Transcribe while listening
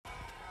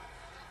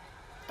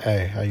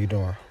Hey, how you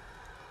doing?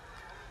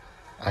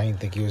 I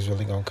didn't think you was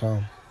really gonna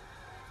come.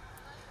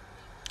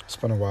 It's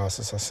been a while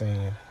since I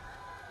seen you.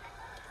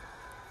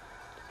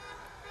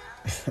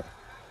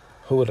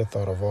 Who would have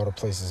thought of all the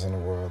places in the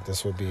world,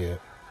 this would be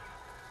it?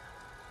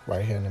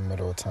 Right here in the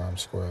middle of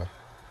Times Square.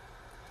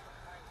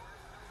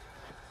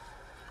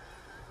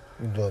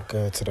 You look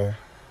good today.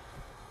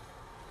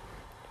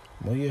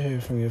 Move your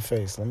hair from your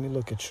face. Let me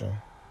look at you.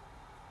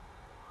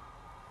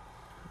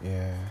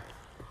 Yeah,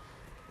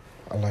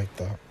 I like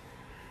that.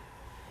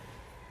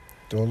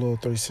 Do a little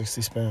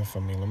 360 spin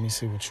for me. Let me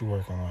see what you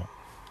working with.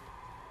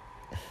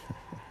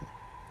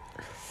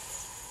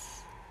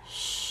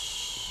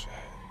 Shit.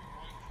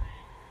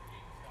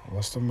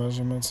 What's the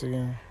measurements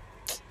again?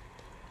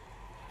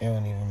 It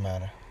don't even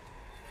matter.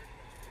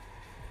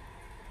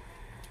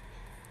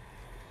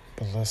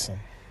 But listen,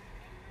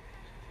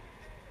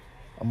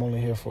 I'm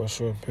only here for a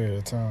short period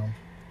of time.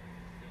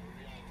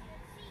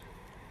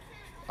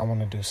 I want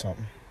to do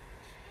something.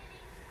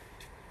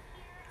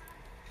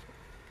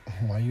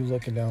 Why you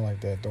looking down like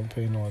that? Don't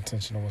pay no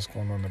attention to what's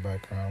going on in the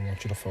background. I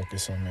want you to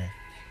focus on me.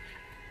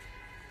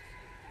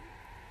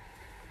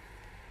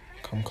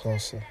 Come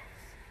closer.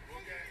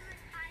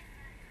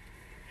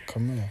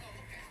 Come here.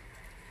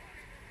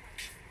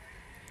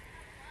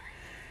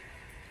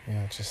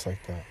 Yeah, just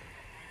like that.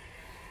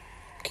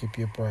 Keep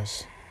your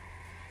breast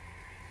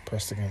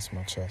pressed against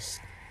my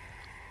chest.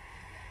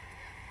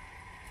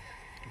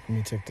 Let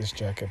me take this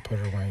jacket, put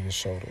it around your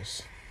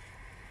shoulders.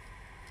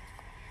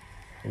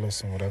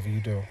 Listen, whatever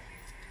you do,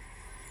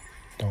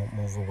 don't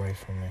move away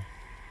from me.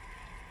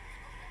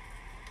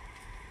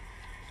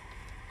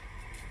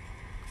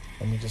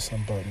 Let me just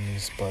unbutton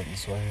these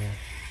buttons right here.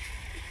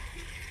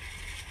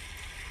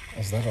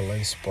 Is that a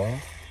lace bra?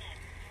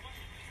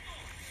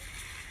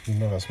 You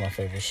know that's my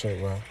favorite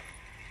shit, right?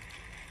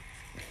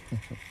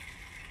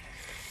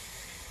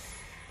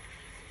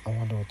 I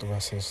wonder what the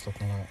rest of this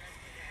looking like.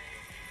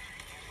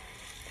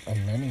 A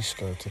mini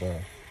skirt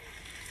today.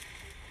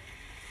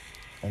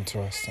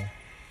 Interesting.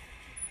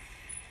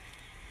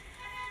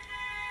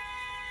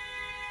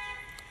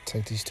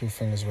 Take these two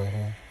fingers right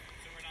here.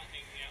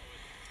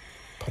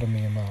 Put them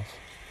in your mouth.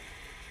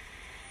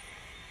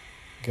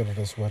 Get it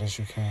as wet as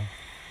you can.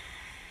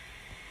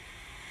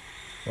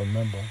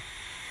 Remember,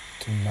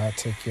 do not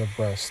take your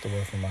breast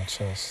away from my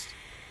chest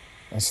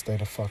and stay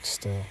the fuck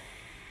still.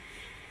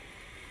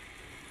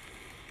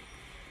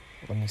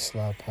 Let me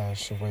slide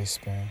past your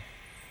waistband.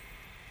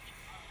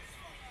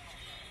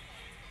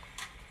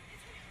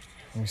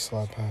 Let me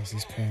slide past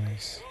these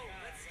panties.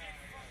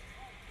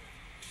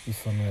 You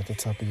feel me at the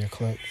top of your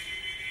clit?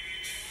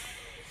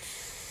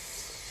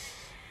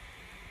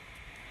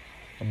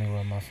 Let me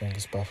run my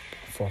fingers back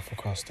and forth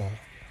across that.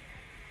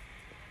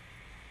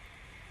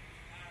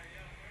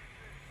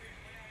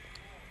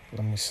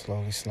 Let me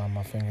slowly slide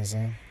my fingers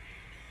in.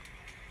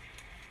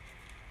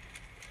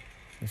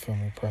 You feel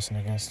me pressing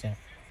against it?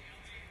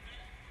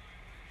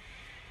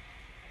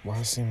 Why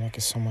it seem like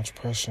it's so much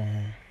pressure in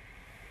here?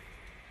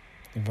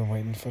 You been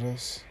waiting for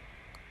this?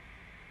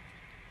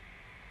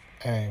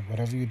 Hey,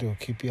 whatever you do,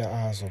 keep your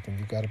eyes open.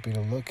 You gotta be the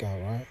lookout,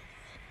 right?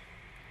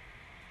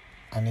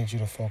 I need you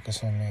to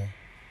focus on me.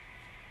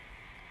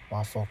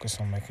 Why focus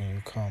on making you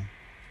come?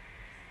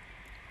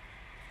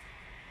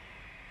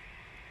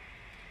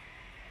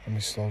 Let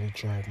me slowly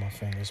drag my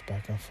fingers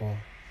back and forth.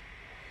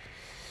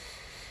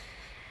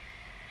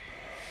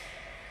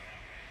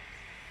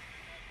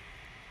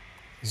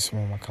 You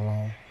smell my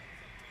cologne?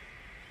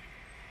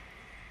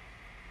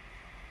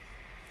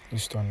 You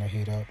starting to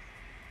heat up?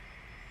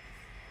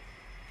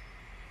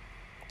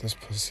 This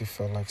pussy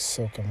felt like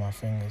silk in my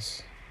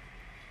fingers.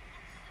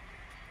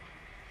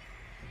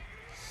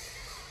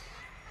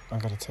 I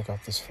gotta take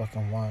off this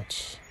fucking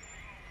watch.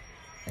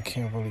 I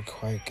can't really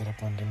quite get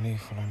up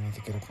underneath what I need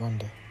to get up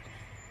under.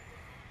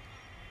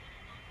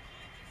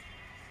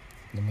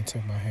 Let me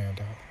take my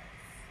hand out.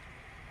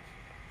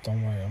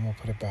 Don't worry, I'm gonna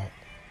put it back.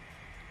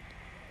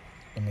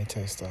 Let me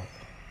taste that.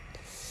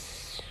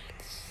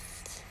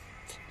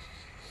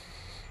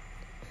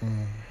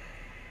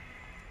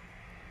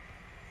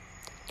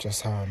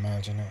 Just how I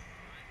imagine it.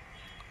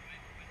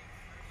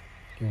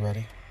 You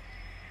ready?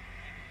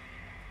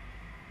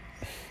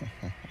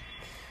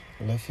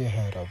 Lift your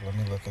head up. Let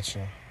me look at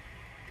you.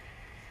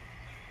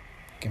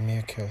 Give me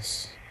a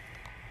kiss.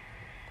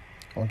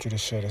 I want you to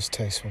share this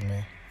taste with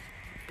me.